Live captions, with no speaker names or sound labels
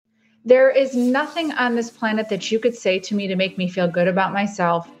There is nothing on this planet that you could say to me to make me feel good about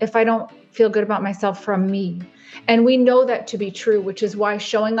myself if I don't feel good about myself from me. And we know that to be true, which is why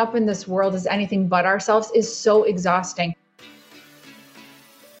showing up in this world as anything but ourselves is so exhausting.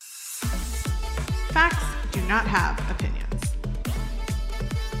 Facts do not have opinions.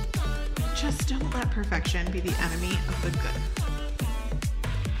 Just don't let perfection be the enemy of the good.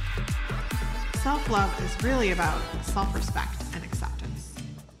 Self-love is really about self-respect and acceptance.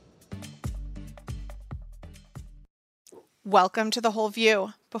 Welcome to The Whole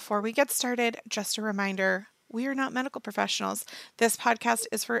View. Before we get started, just a reminder, we are not medical professionals. This podcast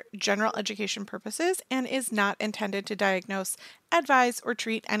is for general education purposes and is not intended to diagnose, advise, or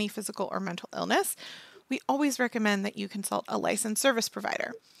treat any physical or mental illness. We always recommend that you consult a licensed service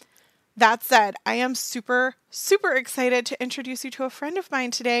provider. That said, I am super excited to introduce you to a friend of mine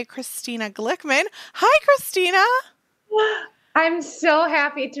today, Christina Glickman. Hi, Christina. I'm so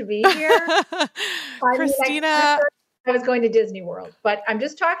happy to be here. Christina. I was going to Disney World, but I'm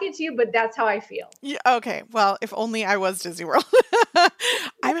just talking to you, but that's how I feel. Yeah, okay. Well, if only I was Disney World.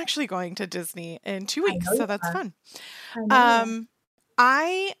 I'm actually going to Disney in 2 weeks, so that's fun.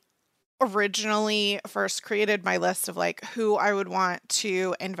 I originally first created my list of like who I would want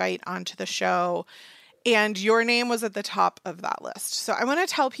to invite onto the show, and your name was at the top of that list. So I want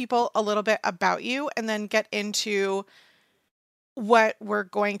to tell people a little bit about you and then get into what we're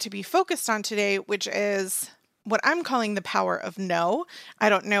going to be focused on today, which is what I'm calling the power of no. I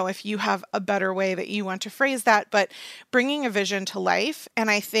don't know if you have a better way that you want to phrase that, but bringing a vision to life. And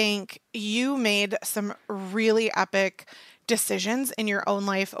I think you made some really epic decisions in your own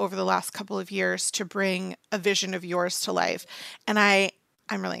life over the last couple of years to bring a vision of yours to life. And I'm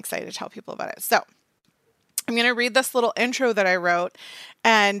really excited to tell people about it. So I'm going to read this little intro that I wrote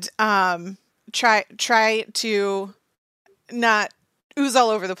and try to not ooze all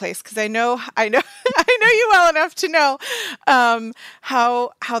over the place, because I know you well enough to know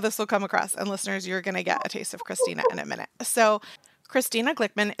how this will come across. And listeners, you're going to get a taste of Christina in a minute. So Christina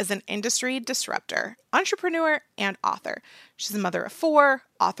Glickman is an industry disruptor, entrepreneur, and author. She's a mother of 4,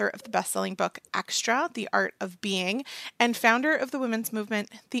 author of the best-selling book Extra: The Art of Being, and founder of the women's movement,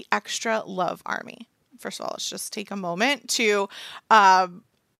 the Extra Love Army. First of all, let's just take a moment to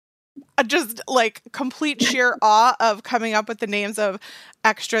just like complete sheer awe of coming up with the names of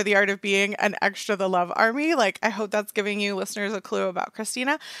Extra: The Art of Being and Extra: The Love Army. Like, I hope that's giving you listeners a clue about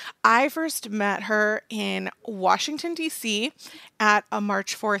Christina. I first met her in Washington, D.C. at a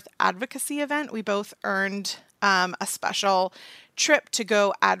March 4th advocacy event. We both earned a special trip to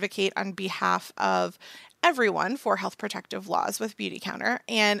go advocate on behalf of everyone for health protective laws with Beauty Counter.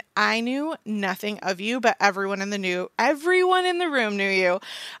 And I knew nothing of you, but everyone in the room knew you.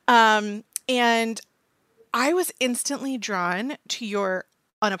 And I was instantly drawn to your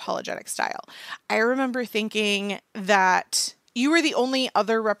unapologetic style. I remember thinking that you were the only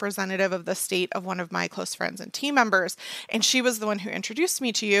other representative of the state of one of my close friends and team members, and she was the one who introduced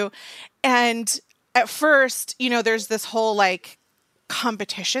me to you. And at first, there's this whole like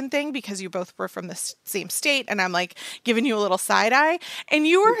competition thing because you both were from the same state, and I'm like giving you a little side eye, and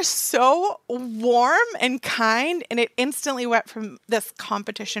you were so warm and kind, and it instantly went from this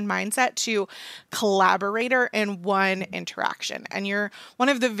competition mindset to collaborator in one interaction. And you're one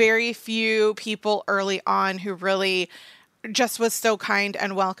of the very few people early on who really just was so kind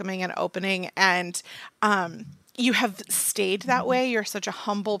and welcoming and opening, and you have stayed that way. You're such a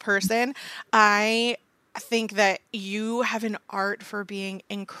humble person. I think that you have an art for being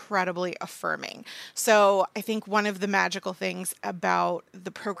incredibly affirming. So I think one of the magical things about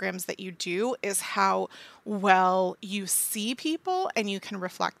the programs that you do is how well you see people and you can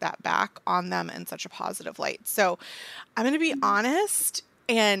reflect that back on them in such a positive light. So I'm going to be honest,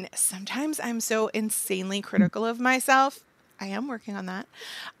 and sometimes I'm so insanely critical of myself. I am working on that.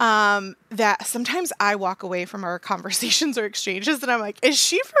 That sometimes I walk away from our conversations or exchanges and I'm like, is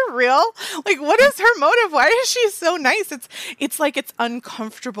she for real? Like, what is her motive? Why is she so nice? It's like it's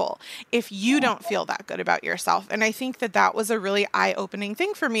uncomfortable if you don't feel that good about yourself. And I think that was a really eye-opening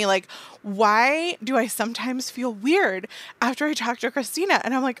thing for me. Like, why do I sometimes feel weird after I talk to Christina?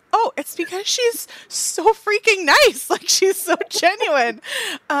 And I'm like, oh, it's because she's so freaking nice. Like, she's so genuine.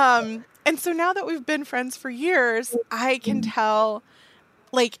 And so now that we've been friends for years, I can tell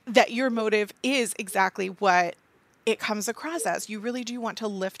like that your motive is exactly what it comes across as. You really do want to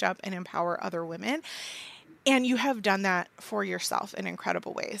lift up and empower other women. And you have done that for yourself in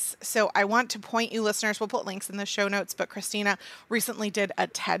incredible ways. So I want to point you listeners, we'll put links in the show notes, but Christina recently did a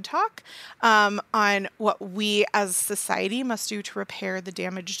TED Talk on what we as society must do to repair the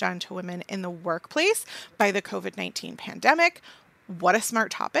damage done to women in the workplace by the COVID-19 pandemic. what a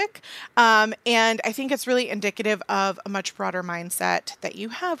smart topic. And I think it's really indicative of a much broader mindset that you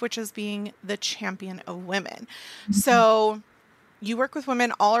have, which is being the champion of women. So you work with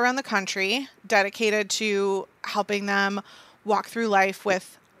women all around the country, dedicated to helping them walk through life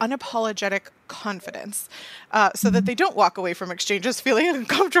with unapologetic confidence, so that they don't walk away from exchanges feeling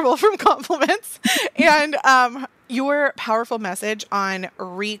uncomfortable from compliments. And your powerful message on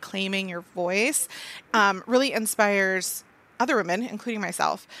reclaiming your voice really inspires other women, including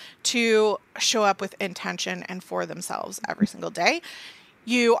myself, to show up with intention and for themselves every single day.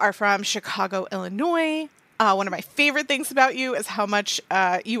 You are from Chicago, Illinois. One of my favorite things about you is how much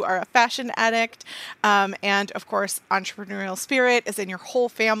you are a fashion addict. And of course, entrepreneurial spirit is in your whole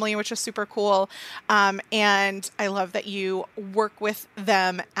family, which is super cool. And I love that you work with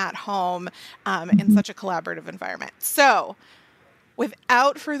them at home in such a collaborative environment. So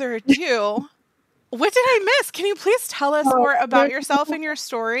without further ado, what did I miss? Can you please tell us more about yourself and your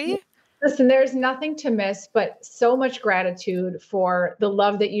story? Listen, there's nothing to miss, but so much gratitude for the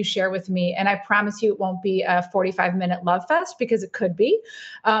love that you share with me. And I promise you it won't be a 45-minute love fest, because it could be.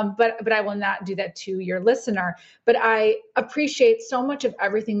 But I will not do that to your listener. But I appreciate so much of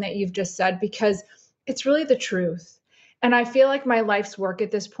everything that you've just said, because it's really the truth. And I feel like my life's work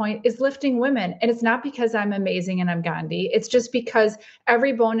at this point is lifting women. And it's not because I'm amazing and I'm Gandhi. It's just because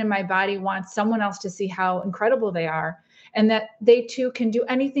every bone in my body wants someone else to see how incredible they are, and that they too can do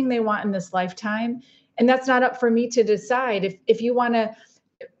anything they want in this lifetime. And that's not up for me to decide. If you want to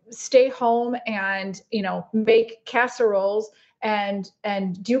stay home and, make casseroles and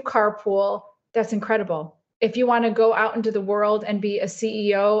do carpool, that's incredible. If you want to go out into the world and be a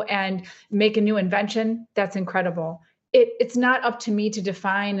CEO and make a new invention, that's incredible. It's not up to me to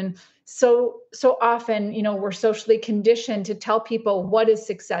define. And so often, we're socially conditioned to tell people what is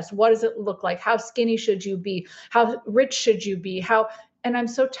success, what does it look like, how skinny should you be, how rich should you be, and I'm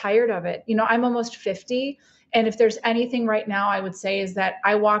so tired of it. I'm almost 50, and if there's anything right now I would say is that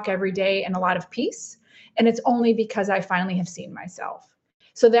I walk every day in a lot of peace, and it's only because I finally have seen myself.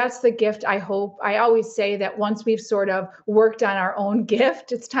 So that's the gift. I hope. I always say that once we've sort of worked on our own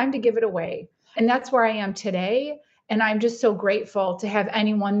gift, it's time to give it away. And that's where I am today. And I'm just so grateful to have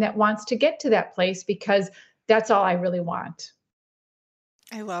anyone that wants to get to that place, because that's all I really want.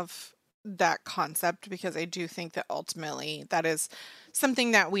 I love that concept, because I do think that ultimately that is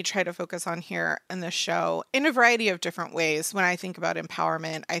something that we try to focus on here in the show in a variety of different ways. When I think about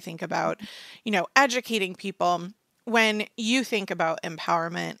empowerment, I think about, educating people. When you think about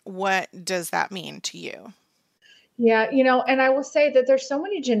empowerment, what does that mean to you? Yeah, and I will say that there's so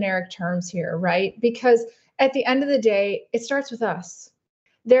many generic terms here, right? Because at the end of the day, it starts with us.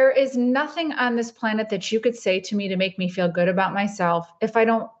 There is nothing on this planet that you could say to me to make me feel good about myself if I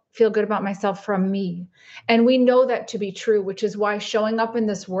don't feel good about myself from me. And we know that to be true, which is why showing up in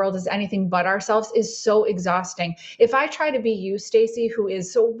this world as anything but ourselves is so exhausting. If I try to be you, Stacey, who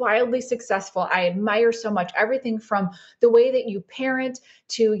is so wildly successful, I admire so much everything from the way that you parent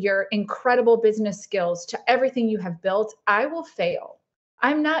to your incredible business skills to everything you have built, I will fail.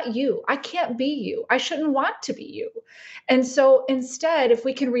 I'm not you. I can't be you. I shouldn't want to be you. And so instead, if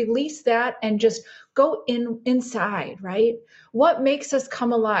we can release that and just go inside, right? What makes us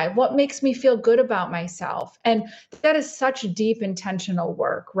come alive? What makes me feel good about myself? And that is such deep intentional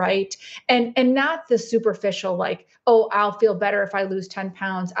work, right? And not the superficial, like, oh, I'll feel better if I lose 10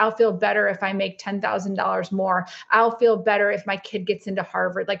 pounds. I'll feel better if I make $10,000 more. I'll feel better if my kid gets into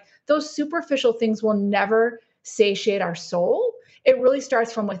Harvard. Like, those superficial things will never satiate our soul. It really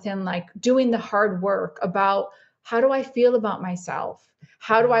starts from within, like doing the hard work about, how do I feel about myself?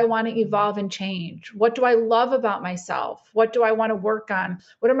 How do I want to evolve and change? What do I love about myself? What do I want to work on?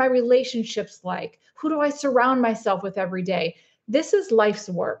 What are my relationships like? Who do I surround myself with every day? This is life's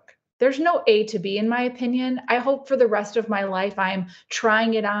work. There's no A to B, in my opinion. I hope for the rest of my life, I'm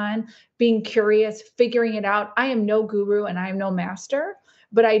trying it on, being curious, figuring it out. I am no guru and I am no master,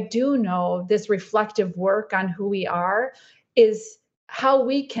 but I do know this reflective work on who we are is how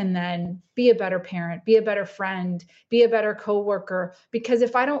we can then be a better parent, be a better friend, be a better coworker. Because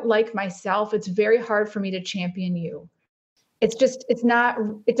if I don't like myself, it's very hard for me to champion you. It's not,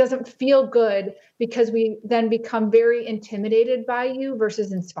 it doesn't feel good, because we then become very intimidated by you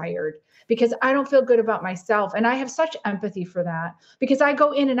versus inspired, because I don't feel good about myself. And I have such empathy for that, because I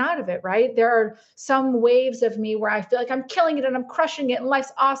go in and out of it, right? There are some waves of me where I feel like I'm killing it and I'm crushing it and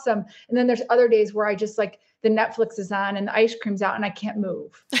life's awesome. And then there's other days where I just, like, the Netflix is on and the ice cream's out and I can't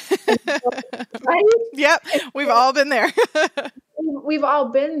move. So, right? Yep. We've all been there. We've all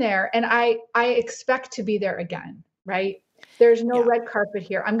been there. And I expect to be there again. Right. There's no Yeah. red carpet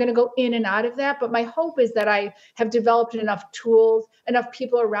here. I'm going to go in and out of that. But my hope is that I have developed enough tools, enough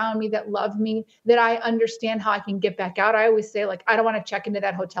people around me that love me, that I understand how I can get back out. I always say, like, I don't want to check into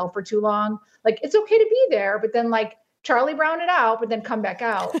that hotel for too long. Like, it's okay to be there, but then, like, Charlie Brown it out, but then come back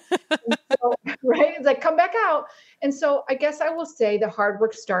out. So, right? It's like, come back out. And so I guess I will say the hard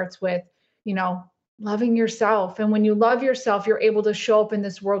work starts with, you know, loving yourself. And when you love yourself, you're able to show up in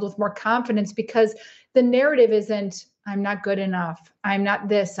this world with more confidence, because the narrative isn't, I'm not good enough, I'm not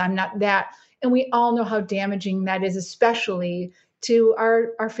this, I'm not that. And we all know how damaging that is, especially to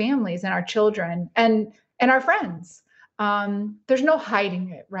our families and our children and our friends. There's no hiding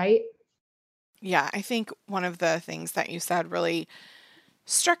it, right? Yeah, I think one of the things that you said really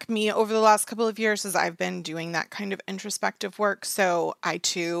struck me over the last couple of years as I've been doing that kind of introspective work. So I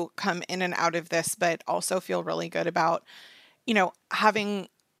too come in and out of this, but also feel really good about, having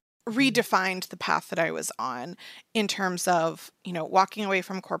redefined the path that I was on in terms of, walking away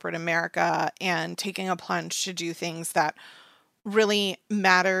from corporate America and taking a plunge to do things that really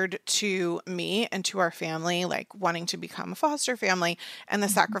mattered to me and to our family, like wanting to become a foster family and the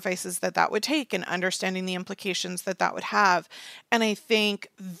sacrifices that that would take and understanding the implications that that would have. And I think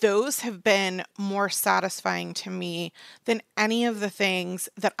those have been more satisfying to me than any of the things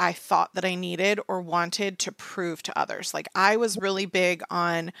that I thought that I needed or wanted to prove to others. Like I was really big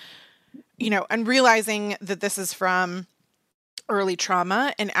on, and realizing that this is from early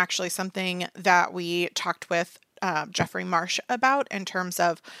trauma and actually something that we talked with Jeffrey Marsh about in terms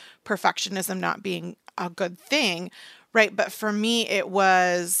of perfectionism not being a good thing, right? But for me, it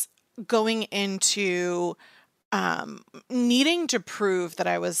was going into needing to prove that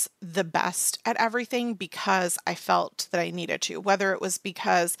I was the best at everything because I felt that I needed to, whether it was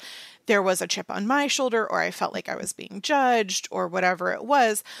because there was a chip on my shoulder or I felt like I was being judged or whatever it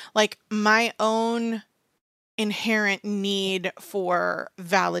was, like my own inherent need for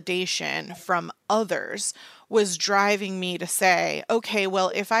validation from others was driving me to say, okay,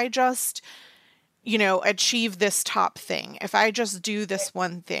 well, if I just, achieve this top thing, if I just do this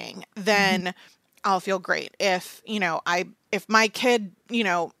one thing, then I'll feel great. If my kid,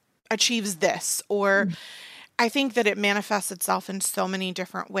 achieves this, or I think that it manifests itself in so many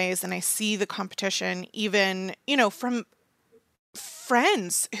different ways. And I see the competition even, from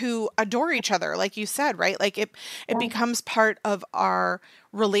friends who adore each other, like you said, right? Like it becomes part of our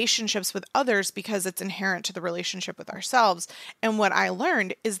relationships with others because it's inherent to the relationship with ourselves. And what I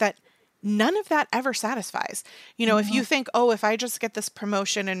learned is that none of that ever satisfies. If you think, oh, if I just get this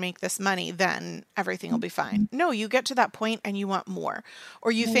promotion and make this money, then everything will be fine. No, you get to that point and you want more.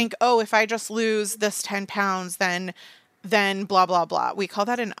 Or you think, oh, if I just lose this 10 pounds, then blah, blah, blah. We call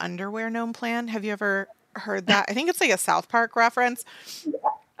that an underwear gnome plan. Have you ever heard that? I think it's like a South Park reference.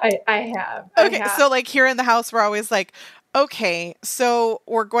 I have. Okay, so like here in the house, we're always like, okay, so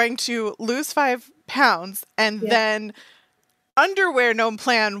we're going to lose 5 pounds and then underwear gnome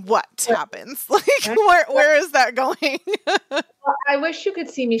plan, what happens? Like, where is that going? Well, I wish you could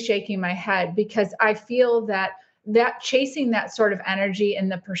see me shaking my head, because I feel that chasing that sort of energy in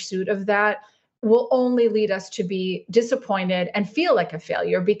the pursuit of that will only lead us to be disappointed and feel like a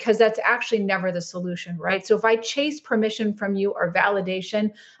failure, because that's actually never the solution, right? So if I chase permission from you or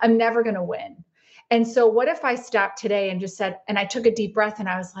validation, I'm never going to win. And so what if I stopped today and just said, and I took a deep breath and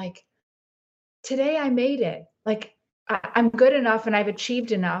I was like, today I made it. Like I'm good enough and I've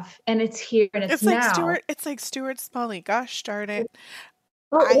achieved enough and it's here and it's now. It's like Stuart Smalley. Gosh darn it.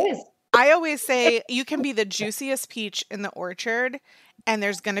 Oh, it is. I always say you can be the juiciest peach in the orchard and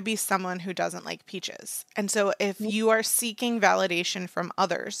there's going to be someone who doesn't like peaches. And so if you are seeking validation from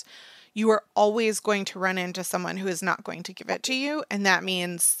others, you are always going to run into someone who is not going to give it to you. And that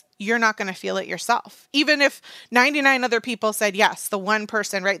means you're not going to feel it yourself. Even if 99 other people said, yes, the one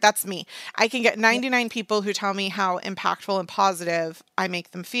person, right? That's me. I can get 99 people who tell me how impactful and positive I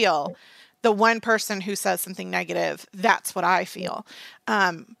make them feel. The one person who says something negative, that's what I feel.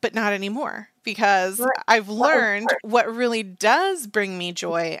 But not anymore, because I've learned what really does bring me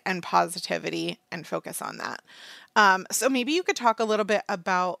joy and positivity and focus on that. So maybe you could talk a little bit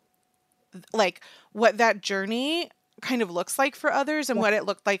about like what that journey kind of looks like for others and what it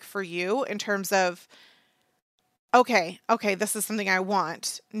looked like for you in terms of, okay, this is something I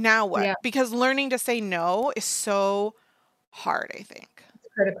want. Now what? Yeah. Because learning to say no is so hard, I think.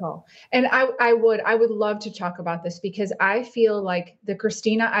 Critical. And I would love to talk about this, because I feel like the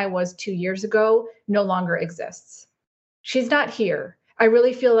Christina I was 2 years ago no longer exists. She's not here. I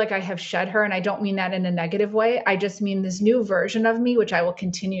really feel like I have shed her, and I don't mean that in a negative way. I just mean this new version of me, which I will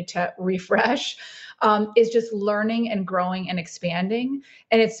continue to refresh, is just learning and growing and expanding.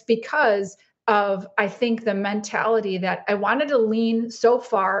 And it's because of, I think, the mentality that I wanted to lean so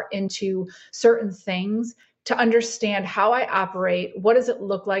far into certain things to understand how I operate. What does it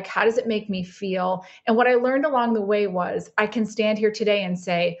look like? How does it make me feel? And what I learned along the way was I can stand here today and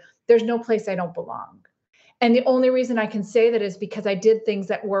say, there's no place I don't belong. And the only reason I can say that is because I did things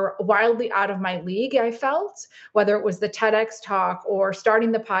that were wildly out of my league, I felt, whether it was the TEDx talk or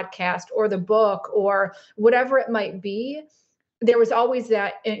starting the podcast or the book or whatever it might be. There was always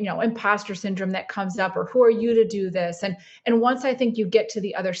that, imposter syndrome that comes up, or who are you to do this? And once I think you get to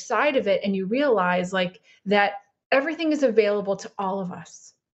the other side of it and you realize like that everything is available to all of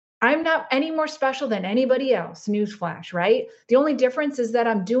us. I'm not any more special than anybody else. Newsflash, right? The only difference is that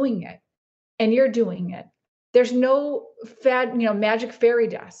I'm doing it and you're doing it. There's no magic fairy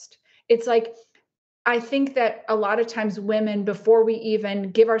dust. It's like, I think that a lot of times women, before we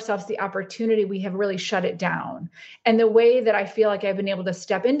even give ourselves the opportunity, we have really shut it down. And the way that I feel like I've been able to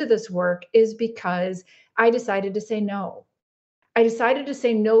step into this work is because I decided to say no. I decided to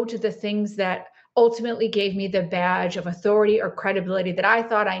say no to the things that ultimately gave me the badge of authority or credibility that I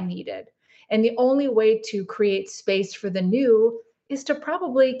thought I needed. And the only way to create space for the new is to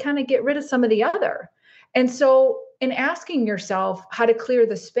probably kind of get rid of some of the other. And so, in asking yourself how to clear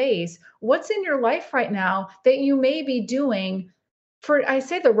the space, what's in your life right now that you may be doing for, I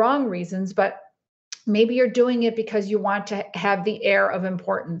say the wrong reasons, but maybe you're doing it because you want to have the air of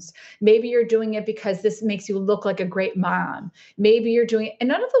importance. Maybe you're doing it because this makes you look like a great mom. Maybe you're doing it, and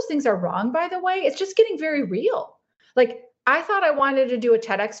none of those things are wrong, by the way. It's just getting very real. Like, I thought I wanted to do a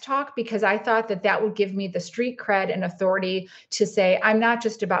TEDx talk because I thought that that would give me the street cred and authority to say, I'm not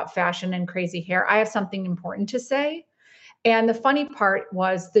just about fashion and crazy hair. I have something important to say. And the funny part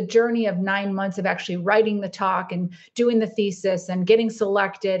was the journey of 9 months of actually writing the talk and doing the thesis and getting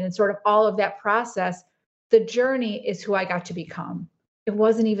selected and sort of all of that process. The journey is who I got to become. It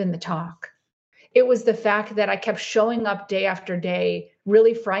wasn't even the talk. It was the fact that I kept showing up day after day,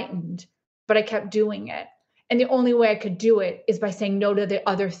 really frightened, but I kept doing it. And the only way I could do it is by saying no to the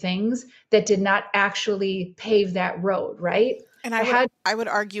other things that did not actually pave that road, right? And I would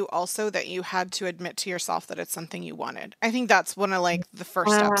argue also that you had to admit to yourself that it's something you wanted. I think that's one of like the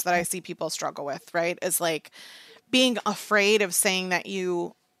first steps that I see people struggle with, right? Is like being afraid of saying that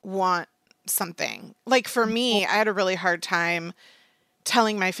you want something. Like for me, I had a really hard time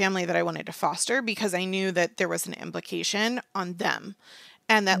telling my family that I wanted to foster because I knew that there was an implication on them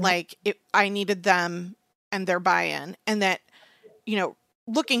and that I needed them and their buy-in, and that,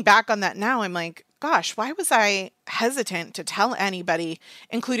 looking back on that now, I'm like, gosh, why was I hesitant to tell anybody,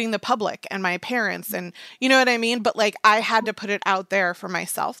 including the public and my parents? And you know what I mean? But like, I had to put it out there for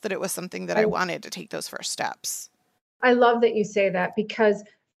myself that it was something that I wanted to take those first steps. I love that you say that because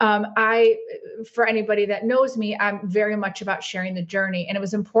for anybody that knows me, I'm very much about sharing the journey. And it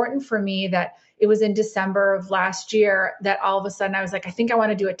was important for me that it was in December of last year that all of a sudden I was like, I think I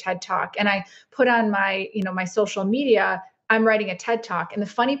want to do a TED Talk. And I put on my, my social media, I'm writing a TED Talk. And the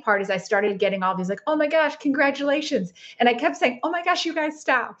funny part is I started getting all these like, oh my gosh, congratulations. And I kept saying, oh my gosh, you guys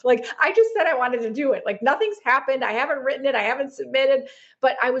stop. Like, I just said I wanted to do it. Like, nothing's happened. I haven't written it. I haven't submitted,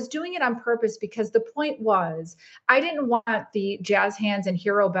 but I was doing it on purpose because the point was I didn't want the jazz hands and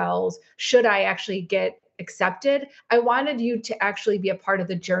hero bells should I actually get accepted. I wanted you to actually be a part of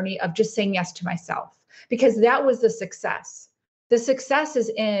the journey of just saying yes to myself, because that was the success. The success is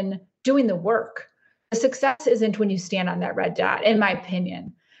in doing the work. The success isn't when you stand on that red dot, in my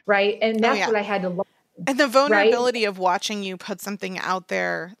opinion, right? And that's what I had to learn. And the vulnerability of watching you put something out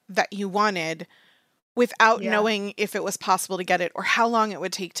there that you wanted without knowing if it was possible to get it or how long it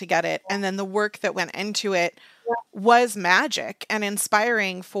would take to get it. And then the work that went into it was magic and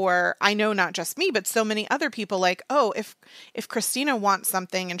inspiring for, I know, not just me, but so many other people. Like, oh, if Christina wants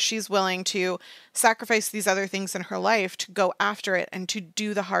something and she's willing to sacrifice these other things in her life to go after it and to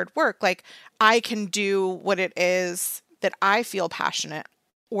do the hard work, like I can do what it is that I feel passionate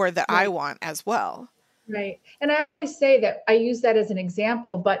or that I want as well. Right. And I always say that I use that as an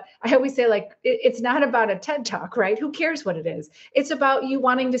example, but I always say like, it's not about a TED Talk, right? Who cares what it is? It's about you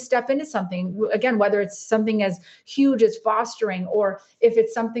wanting to step into something, again, whether it's something as huge as fostering, or if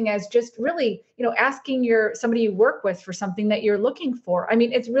it's something as just really, asking somebody you work with for something that you're looking for. I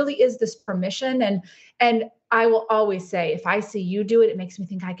mean, it really is this permission. And I will always say, if I see you do it, it makes me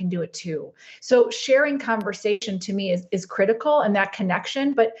think I can do it too. So sharing conversation to me is critical, and that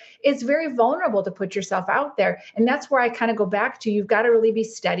connection, but it's very vulnerable to put yourself out there. And that's where I kind of go back to, you've got to really be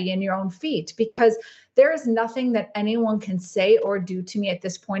steady in your own feet, because there is nothing that anyone can say or do to me at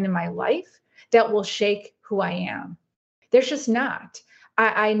this point in my life that will shake who I am. There's just not.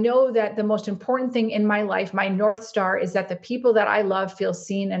 I know that the most important thing in my life, my North Star, is that the people that I love feel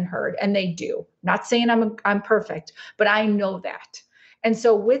seen and heard, and they do. Not saying I'm perfect, but I know that. And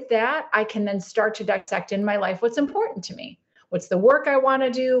so with that, I can then start to dissect in my life what's important to me. What's the work I want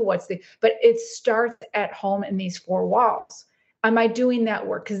to do? But it starts at home in these four walls. Am I doing that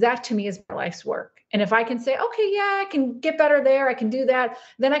work? Because that to me is my life's work. And if I can say, okay, yeah, I can get better there, I can do that,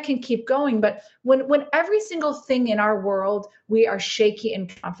 then I can keep going. But when every single thing in our world, we are shaky in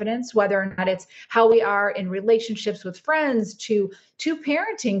confidence, whether or not it's how we are in relationships with friends to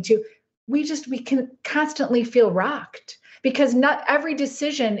parenting, to we can constantly feel rocked because not every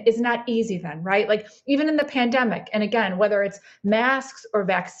decision is not easy then, right? Like even in the pandemic, and again, whether it's masks or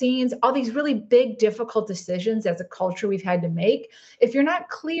vaccines, all these really big difficult decisions as a culture we've had to make, if you're not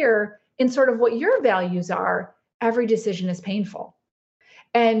clear in sort of what your values are, every decision is painful.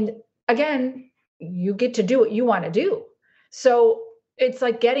 And again, you get to do what you want to do. So it's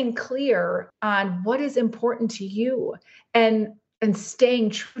like getting clear on what is important to you and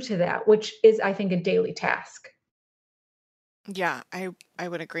staying true to that, which is, I think, a daily task. Yeah, I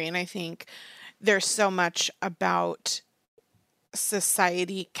would agree. And I think there's so much about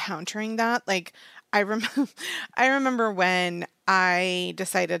society countering that. Like I remember when I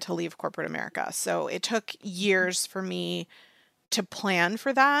decided to leave corporate America. So it took years for me to plan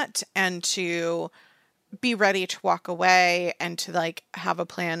for that and to be ready to walk away and to like have a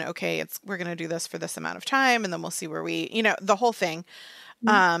plan. Okay, we're going to do this for this amount of time and then we'll see where the whole thing.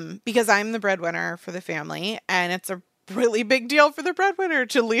 Because I'm the breadwinner for the family and it's a really big deal for the breadwinner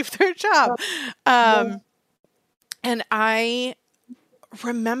to leave their job. And I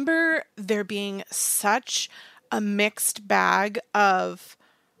remember there being such a mixed bag of,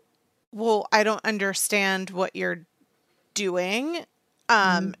 well, I don't understand what you're doing,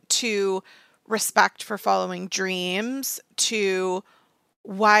 to respect for following dreams, to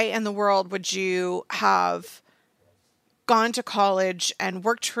why in the world would you have gone to college and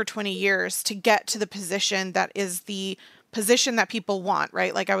worked for 20 years to get to the position that is the position that people want,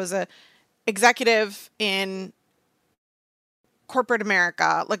 right? Like I was a executive in corporate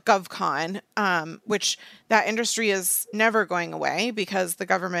America, like GovCon, which that industry is never going away because the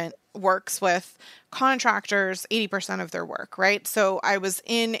government works with contractors 80% of their work, right? So I was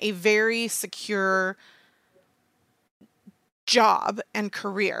in a very secure job and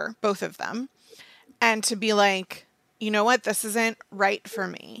career, both of them. And to be like, you know what, this isn't right for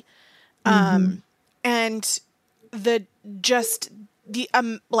me. And the just the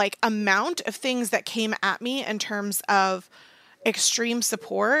like amount of things that came at me in terms of extreme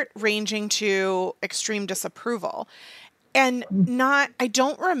support ranging to extreme disapproval. And I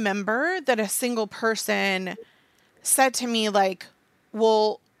don't remember that a single person said to me like,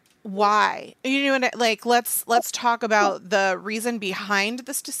 well, why? You know, like let's talk about the reason behind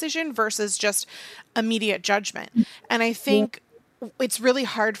this decision versus just immediate judgment. And I think it's really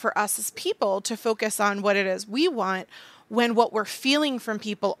hard for us as people to focus on what it is we want when what we're feeling from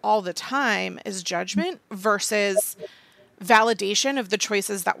people all the time is judgment versus validation of the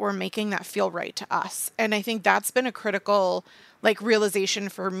choices that we're making that feel right to us. And I think that's been a critical like realization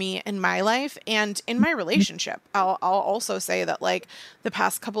for me in my life and in my relationship. I'll also say that like the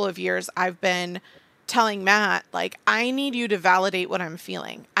past couple of years I've been telling Matt, like, I need you to validate what I'm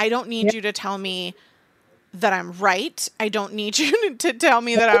feeling. I don't need you to tell me that I'm right. I don't need you to tell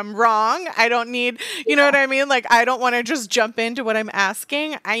me that I'm wrong. I don't need, you know what I mean? Like, I don't want to just jump into what I'm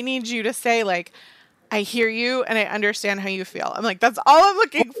asking. I need you to say like, I hear you and I understand how you feel. I'm like, that's all I'm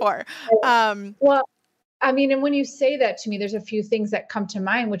looking for. Well, I mean, and when you say that to me, there's a few things that come to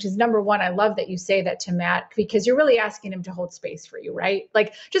mind, which is number one, I love that you say that to Matt because you're really asking him to hold space for you, right?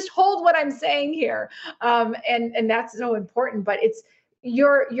 Like just hold what I'm saying here. And that's so important, but it's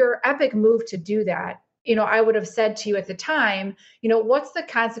your epic move to do that. You know, I would have said to you at the time, you know, what's the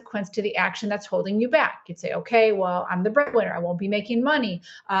consequence to the action that's holding you back? You'd say, okay, well, I'm the breadwinner. I won't be making money.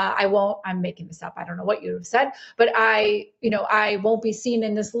 I'm making this up. I don't know what you have said, but I won't be seen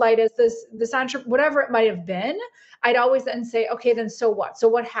in this light as this entrepreneur, whatever it might have been. I'd always then say, okay, then so what? So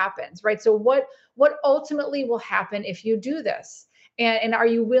what happens, right? So what ultimately will happen if you do this? And are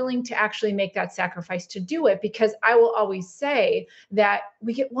you willing to actually make that sacrifice to do it? Because I will always say that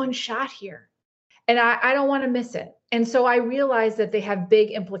we get one shot here and I don't want to miss it. And so I realize that they have big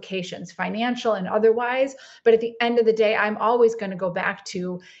implications, financial and otherwise. But at the end of the day, I'm always going to go back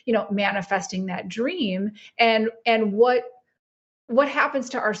to, manifesting that dream and what happens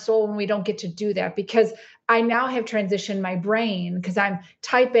to our soul when we don't get to do that? Because I now have transitioned my brain because I'm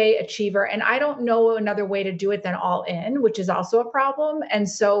type A achiever and I don't know another way to do it than all in, which is also a problem. And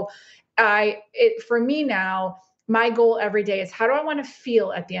so for me now, my goal every day is how do I want to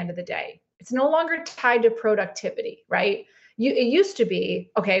feel at the end of the day? It's no longer tied to productivity, right? It used to be,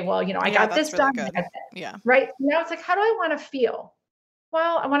 okay, well, I Yeah, got that's this really done, I good. got that, Yeah. right? Now it's like, how do I want to feel?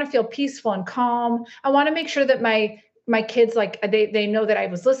 Well, I want to feel peaceful and calm. I want to make sure that my kids, like, they know that I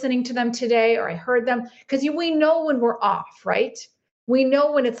was listening to them today or I heard them, because we know when we're off, right? We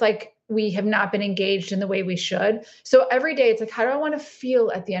know when it's like we have not been engaged in the way we should. So every day it's like, how do I want to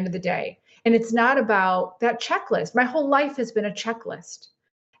feel at the end of the day? And it's not about that checklist. My whole life has been a checklist.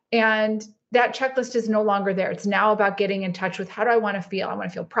 And that checklist is no longer there. It's now about getting in touch with how do I want to feel? I want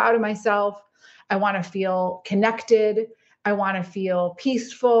to feel proud of myself. I want to feel connected. I want to feel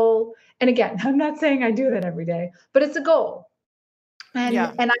peaceful. And again, I'm not saying I do that every day, but it's a goal.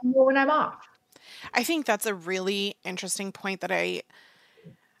 Yeah. And I know when I'm off. I think that's a really interesting point that I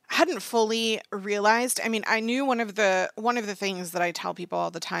hadn't fully realized. I mean, I knew one of the things that I tell people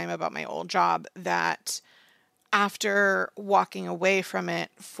all the time about my old job, that after walking away from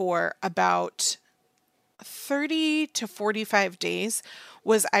it for about 30 to 45 days,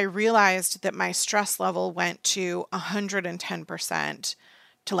 was I realized that my stress level went to 110%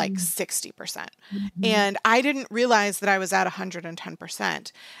 to like 60%. Mhm. And I didn't realize that I was at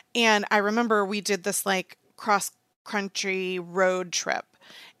 110%. And I remember we did this like cross country road trip.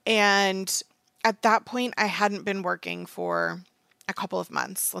 And at that point, I hadn't been working for a couple of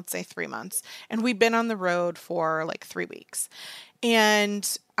months, let's say 3 months. And we'd been on the road for like 3 weeks.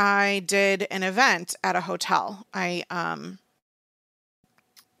 And I did an event at a hotel. We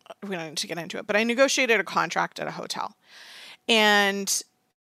don't need to get into it, but I negotiated a contract at a hotel. And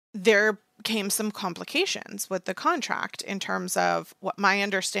there came some complications with the contract in terms of what my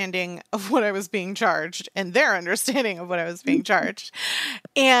understanding of what I was being charged and their understanding of what I was being charged.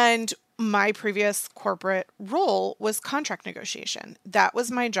 And my previous corporate role was contract negotiation. That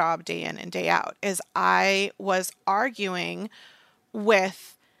was my job day in and day out, is I was arguing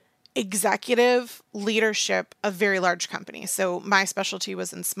with executive leadership of very large companies. So my specialty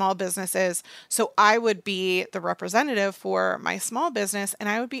was in small businesses. So I would be the representative for my small business, and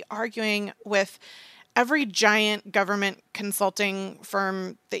I would be arguing with every giant government consulting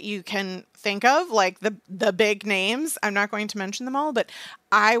firm that you can think of, like the big names. I'm not going to mention them all, but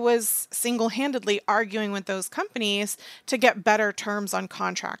I was single-handedly arguing with those companies to get better terms on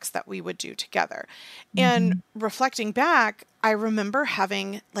contracts that we would do together. And Mhm. reflecting back, I remember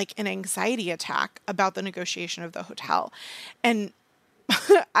having like an anxiety attack about the negotiation of the hotel. And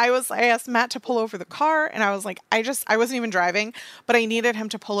I asked Matt to pull over the car, and I was like, I wasn't even driving, but I needed him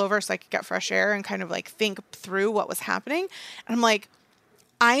to pull over so I could get fresh air and kind of like think through what was happening. And I'm like,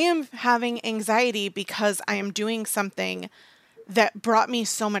 I am having anxiety because I am doing something that brought me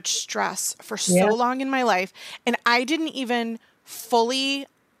so much stress for so Yeah. long in my life. And I didn't even fully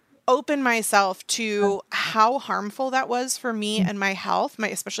open myself to how harmful that was for me and my health,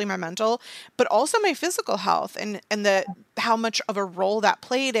 especially my mental, but also my physical health, and the how much of a role that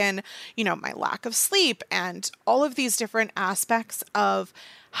played in, my lack of sleep and all of these different aspects of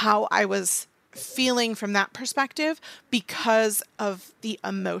how I was feeling from that perspective because of the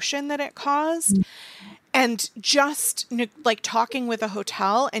emotion that it caused. And just like talking with a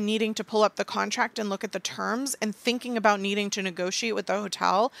hotel and needing to pull up the contract and look at the terms and thinking about needing to negotiate with the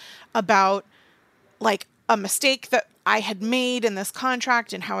hotel about like a mistake that I had made in this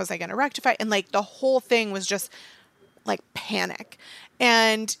contract and how was I going to rectify. And like the whole thing was just like panic.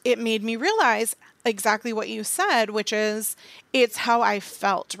 And it made me realize exactly what you said, which is it's how I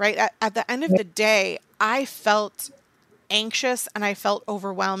felt, right? At the end of the day, I felt anxious and I felt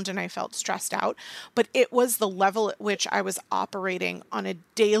overwhelmed and I felt stressed out, but it was the level at which I was operating on a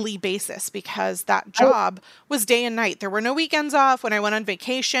daily basis because that I, job was day and night. There were no weekends off. When I went on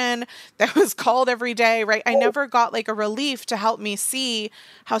vacation, that was called every day, right? I never got like a relief to help me see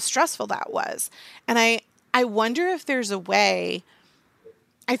how stressful that was. And I wonder if there's a way.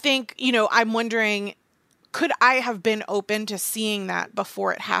 I think, I'm wondering, could I have been open to seeing that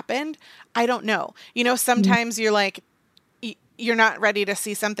before it happened? I don't know. Sometimes you're like, you're not ready to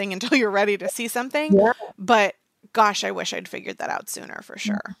see something until you're ready to see something. yeah. But gosh, I wish I'd figured that out sooner for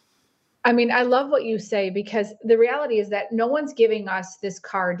sure. I mean, I love what you say, because the reality is that no one's giving us this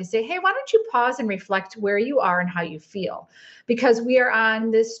card to say, hey, why don't you pause and reflect where you are and how you feel? Because we are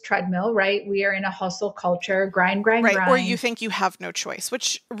on this treadmill, right? We are in a hustle culture, grind, grind, Right. Or you grind. think you have no choice,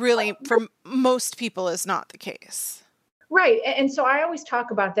 which really for most people is not the case. Right. And so I always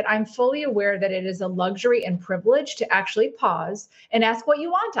talk about that. I'm fully aware that it is a luxury and privilege to actually pause and ask what you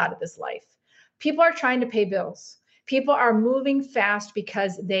want out of this life. People are trying to pay bills. People are moving fast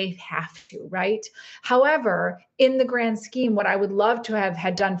because they have to, right? However, in the grand scheme, what I would love to have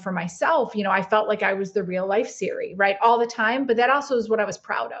had done for myself, I felt like I was the real life Siri, right? All the time. But that also is what I was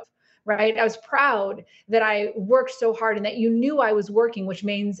proud of, right? I was proud that I worked so hard and that you knew I was working, which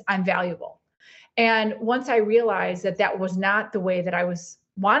means I'm valuable. And once I realized that that was not the way that I was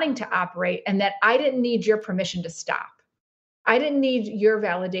wanting to operate and that I didn't need your permission to stop, I didn't need your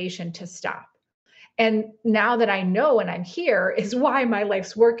validation to stop. And now that I know and I'm here is why my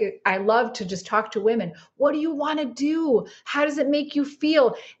life's work. I love to just talk to women. What do you want to do? How does it make you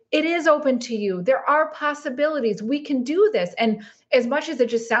feel? It is open to you. There are possibilities. We can do this. And as much as it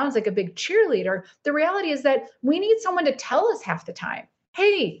just sounds like a big cheerleader, the reality is that we need someone to tell us half the time.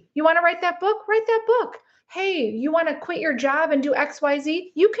 Hey, you want to write that book? Write that book. Hey, you want to quit your job and do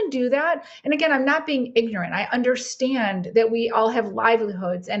XYZ? You can do that. And again, I'm not being ignorant. I understand that we all have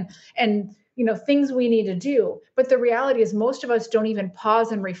livelihoods and things we need to do. But the reality is most of us don't even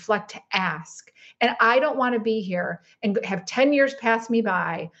pause and reflect to ask. And I don't want to be here and have 10 years pass me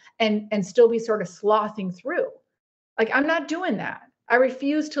by and still be sort of slothing through. Like, I'm not doing that. I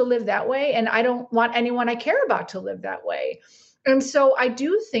refuse to live that way. And I don't want anyone I care about to live that way. And so I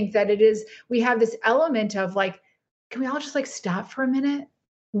do think that we have this element of like, can we all just like stop for a minute?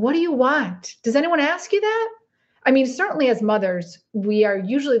 What do you want? Does anyone ask you that? I mean, certainly as mothers, we are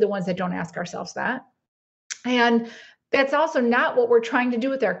usually the ones that don't ask ourselves that. And that's also not what we're trying to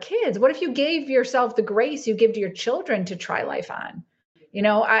do with our kids. What if you gave yourself the grace you give to your children to try life on?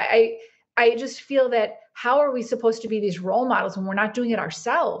 I just feel that how are we supposed to be these role models when we're not doing it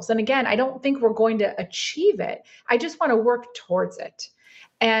ourselves? And again, I don't think we're going to achieve it. I just want to work towards it.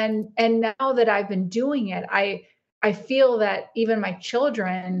 And now that I've been doing it, I feel that even my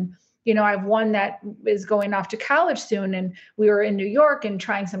children, I have one that is going off to college soon, and we were in New York and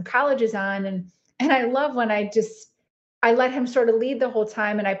trying some colleges on. And I love when I let him sort of lead the whole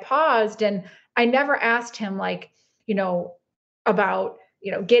time, and I paused and I never asked him about,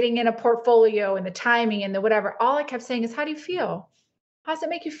 getting in a portfolio and the timing and the whatever. All I kept saying is, how do you feel? How does it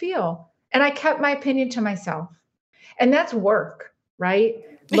make you feel? And I kept my opinion to myself. And that's work, right?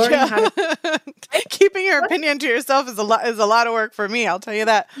 Learning how to keeping your opinion to yourself is a lot of work for me, I'll tell you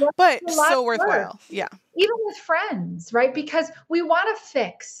that. But so worthwhile. Yeah. Even with friends, right? Because we want to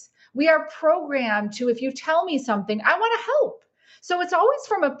fix. We are programmed to, if you tell me something, I want to help. So it's always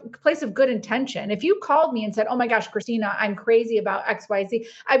from a place of good intention. If you called me and said, oh my gosh, Christina, I'm crazy about XYZ,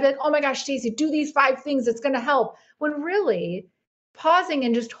 I'd be like, oh my gosh, Stacey, do these 5 things. It's going to help. When really pausing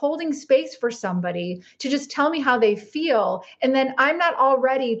and just holding space for somebody to just tell me how they feel. And then I'm not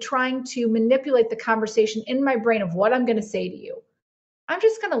already trying to manipulate the conversation in my brain of what I'm going to say to you. I'm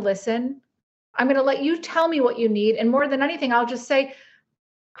just going to listen. I'm going to let you tell me what you need. And more than anything, I'll just say,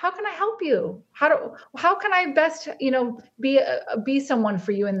 how can I help you? How can I best, be someone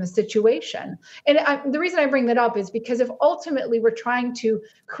for you in the situation? And the reason I bring that up is because if ultimately we're trying to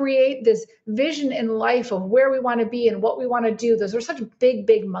create this vision in life of where we want to be and what we want to do, those are such big,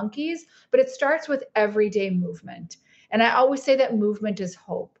 big monkeys, but it starts with everyday movement. And I always say that movement is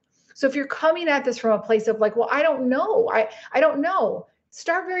hope. So if you're coming at this from a place of like, well, I don't know, I don't know,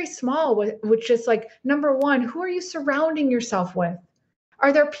 start very small with just like, number one, who are you surrounding yourself with?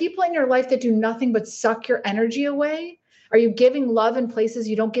 Are there people in your life that do nothing but suck your energy away? Are you giving love in places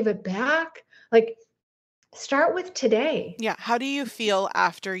you don't give it back? Like, start with today. Yeah. How do you feel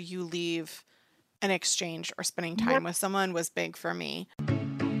after you leave an exchange or spending time with someone was big for me.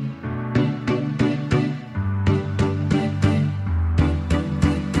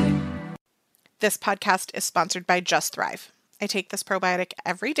 This podcast is sponsored by Just Thrive. I take this probiotic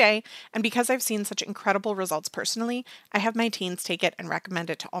every day, and because I've seen such incredible results personally, I have my teens take it and recommend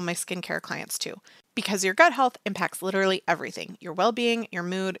it to all my skincare clients too. Because your gut health impacts literally everything, your well-being, your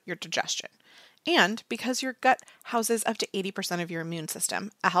mood, your digestion. And because your gut houses up to 80% of your immune system,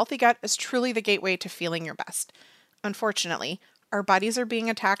 a healthy gut is truly the gateway to feeling your best. Unfortunately, our bodies are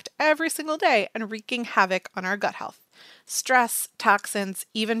being attacked every single day and wreaking havoc on our gut health. Stress, toxins,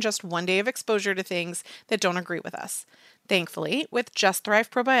 even just one day of exposure to things that don't agree with us. Thankfully, with Just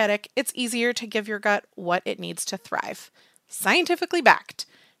Thrive Probiotic, it's easier to give your gut what it needs to thrive. Scientifically backed.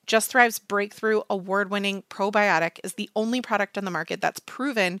 Just Thrive's breakthrough award-winning probiotic is the only product on the market that's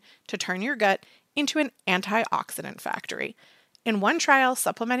proven to turn your gut into an antioxidant factory. In one trial,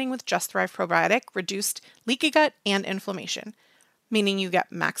 supplementing with Just Thrive Probiotic reduced leaky gut and inflammation, meaning you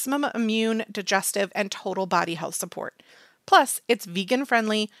get maximum immune, digestive, and total body health support. Plus, it's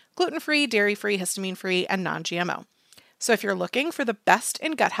vegan-friendly, gluten-free, dairy-free, histamine-free, and non-GMO. So if you're looking for the best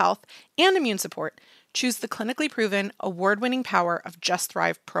in gut health and immune support, choose the clinically proven, award-winning power of Just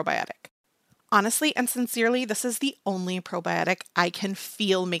Thrive Probiotic. Honestly and sincerely, this is the only probiotic I can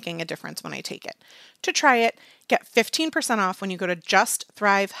feel making a difference when I take it. To try it, get 15% off when you go to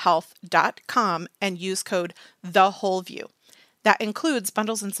justthrivehealth.com and use code THEWHOLEVIEW. That includes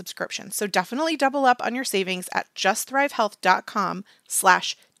bundles and subscriptions, so definitely double up on your savings at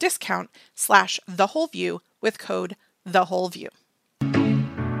justthrivehealth.com/discount/TheWholeView with code THEWHOLEVIEW.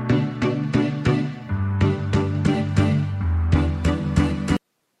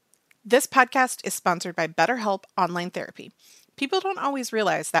 This podcast is sponsored by BetterHelp Online Therapy. People don't always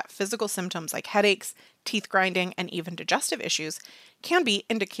realize that physical symptoms like headaches, teeth grinding, and even digestive issues can be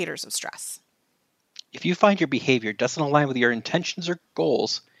indicators of stress. If you find your behavior doesn't align with your intentions or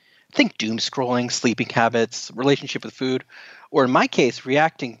goals, think doom scrolling, sleeping habits, relationship with food, or in my case,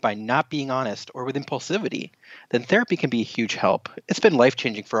 reacting by not being honest or with impulsivity, then therapy can be a huge help. It's been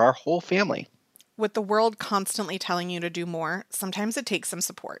life-changing for our whole family. With the world constantly telling you to do more, sometimes it takes some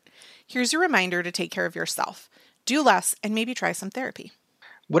support. Here's your reminder to take care of yourself. Do less and maybe try some therapy.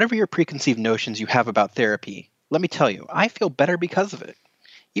 Whatever your preconceived notions you have about therapy, let me tell you, I feel better because of it.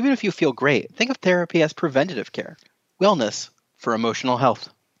 Even if you feel great, think of therapy as preventative care, wellness for emotional health.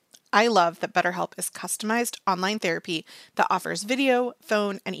 I love that BetterHelp is customized online therapy that offers video,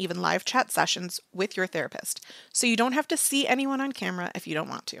 phone, and even live chat sessions with your therapist, so you don't have to see anyone on camera if you don't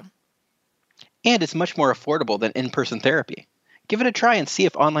want to. And it's much more affordable than in-person therapy. Give it a try and see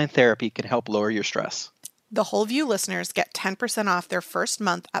if online therapy can help lower your stress. The WholeView listeners get 10% off their first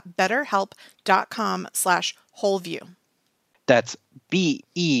month at betterhelp.com/WholeView. That's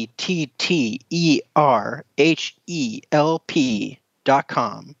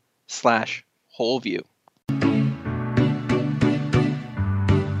BETTERHELP.com/WholeView.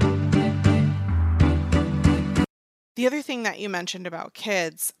 The other thing that you mentioned about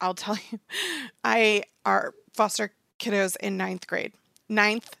kids, I'll tell you, our foster kiddos in ninth grade,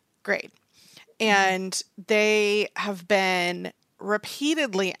 and they have been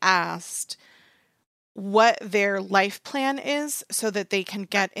repeatedly asked what their life plan is so that they can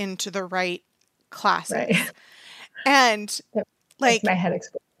get into the right classes. Right. And like, my head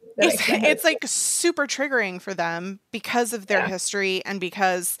explodes. It's like super triggering for them because of their history and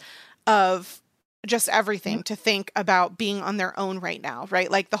because of just everything to think about being on their own right now, right?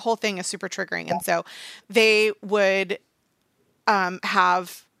 Like the whole thing is super triggering. And so they would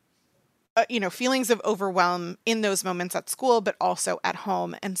have, feelings of overwhelm in those moments at school, but also at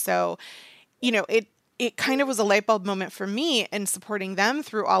home. And so, it kind of was a light bulb moment for me in supporting them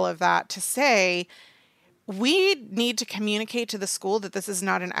through all of that to say, we need to communicate to the school that this is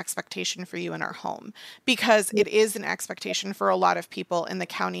not an expectation for you in our home, because it is an expectation for a lot of people in the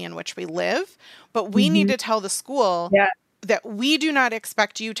county in which we live. But we need to tell the school that we do not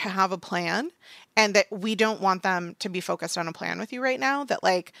expect you to have a plan and that we don't want them to be focused on a plan with you right now, that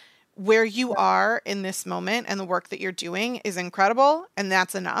like where you are in this moment and the work that you're doing is incredible and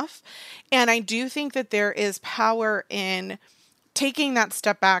that's enough. And I do think that there is power in taking that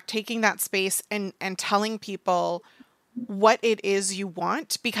step back, taking that space and telling people what it is you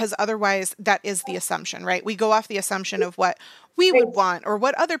want, because otherwise that is the assumption, right? We go off the assumption of what we would want or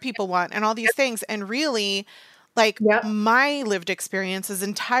what other people want and all these things. And really, like my lived experience is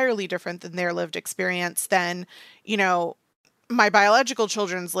entirely different than their lived experience, than, my biological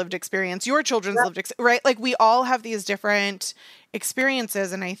children's lived experience, your children's lived experience, right? Like we all have these different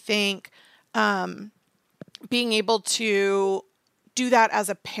experiences. And I think being able to do that as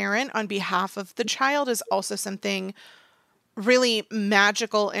a parent on behalf of the child is also something really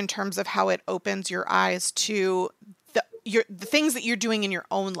magical in terms of how it opens your eyes to the things that you're doing in your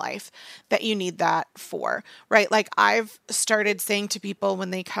own life that you need that for, right? Like I've started saying to people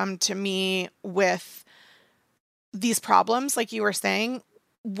when they come to me with these problems, like you were saying,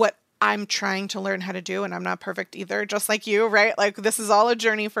 what I'm trying to learn how to do, and I'm not perfect either, just like you, right? Like this is all a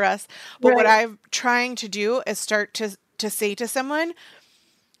journey for us. But what I'm trying to do is start to say to someone,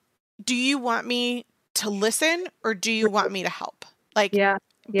 do you want me to listen or do you want me to help? Like,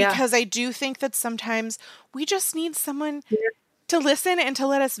 because I do think that sometimes we just need someone to listen and to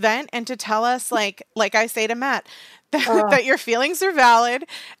let us vent and to tell us, like I say to Matt, that your feelings are valid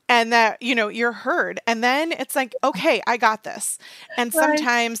and that, you're heard. And then it's like, okay, I got this. And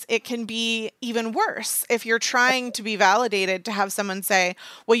sometimes it can be even worse if you're trying to be validated, to have someone say,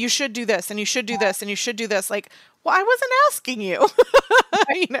 well, you should do this and you should do this and you should do this. Like, well, I wasn't asking you,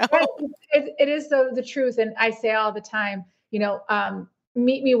 It is the truth. And I say all the time,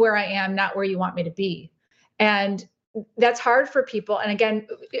 meet me where I am, not where you want me to be. And that's hard for people. And again,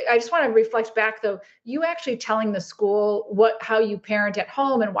 I just want to reflect back though, you actually telling the school how you parent at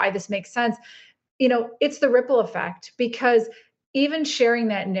home and why this makes sense. It's the ripple effect, because even sharing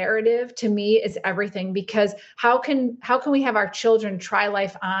that narrative to me is everything, because how can we have our children try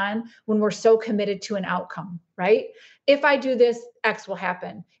life on when we're so committed to an outcome, right? If I do this, X will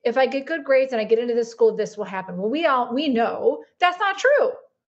happen. If I get good grades and I get into this school, this will happen. Well, we know that's not true,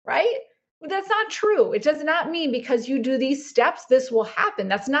 right? That's not true. It does not mean because you do these steps, this will happen.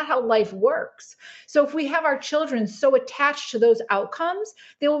 That's not how life works. So if we have our children so attached to those outcomes,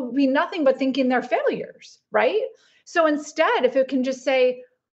 they will be nothing but thinking they're failures, right? So instead, if it can just say,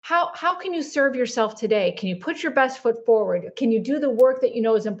 how can you serve yourself today? Can you put your best foot forward? Can you do the work that you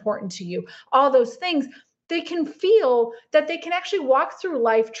know is important to you? All those things, they can feel that they can actually walk through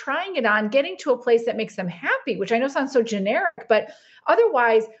life trying it on, getting to a place that makes them happy, which I know sounds so generic, but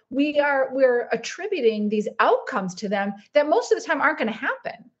otherwise we're attributing these outcomes to them that most of the time aren't going to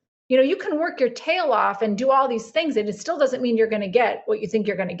happen. You know, you can work your tail off and do all these things, and it still doesn't mean you're going to get what you think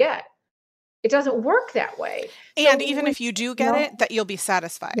you're going to get. It doesn't work that way. And so even if you do get it, that you'll be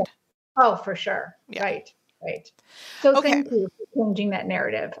satisfied. Yeah. Oh, for sure. Yeah. Right. So thank you for changing that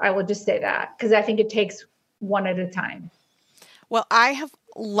narrative. I will just say that, because I think it takes one at a time. Well, I have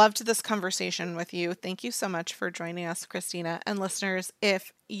loved this conversation with you. Thank you so much for joining us, Christina. And listeners,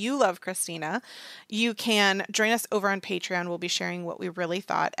 if you love Christina, you can join us over on Patreon. We'll be sharing what we really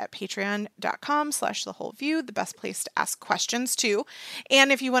thought at patreon.com/thewholeview, the best place to ask questions too.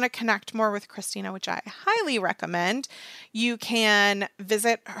 And if you want to connect more with Christina, which I highly recommend, you can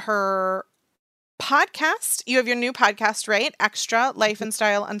visit her podcast. You have your new podcast, right? Extra Life and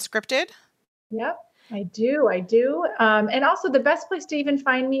Style Unscripted. Yep. I do. And also the best place to even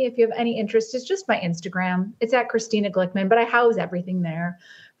find me, if you have any interest, is just my Instagram. It's at Christina Glickman, but I house everything there,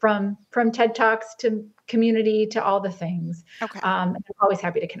 from TED Talks to community to all the things. Okay. I'm always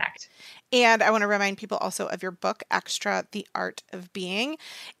happy to connect. And I want to remind people also of your book, Extra, The Art of Being.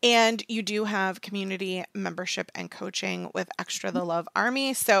 And you do have community membership and coaching with Extra the Love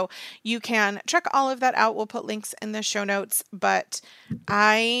Army. So you can check all of that out. We'll put links in the show notes, but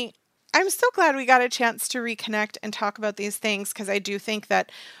I'm so glad we got a chance to reconnect and talk about these things, because I do think that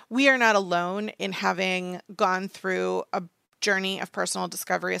we are not alone in having gone through a journey of personal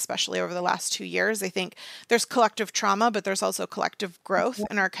discovery, especially over the last 2 years. I think there's collective trauma, but there's also collective growth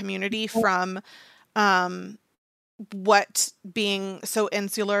in our community from what being so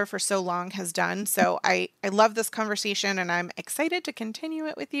insular for so long has done. So I love this conversation, and I'm excited to continue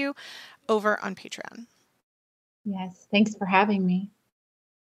it with you over on Patreon. Yes. Thanks for having me.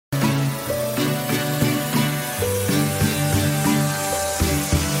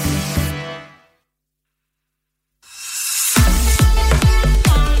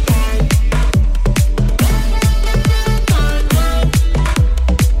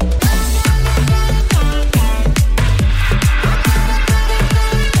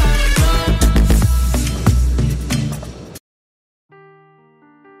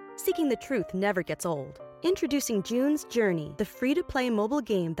 Seeking the truth never gets old. Introducing June's Journey, the free-to-play mobile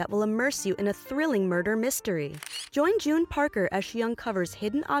game that will immerse you in a thrilling murder mystery. Join June Parker as she uncovers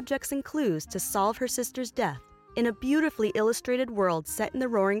hidden objects and clues to solve her sister's death in a beautifully illustrated world set in the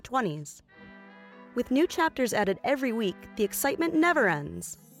Roaring '20s. With new chapters added every week, the excitement never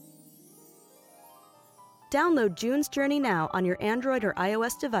ends. Download June's Journey now on your Android or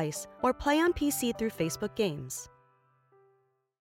iOS device, or play on PC through Facebook Games.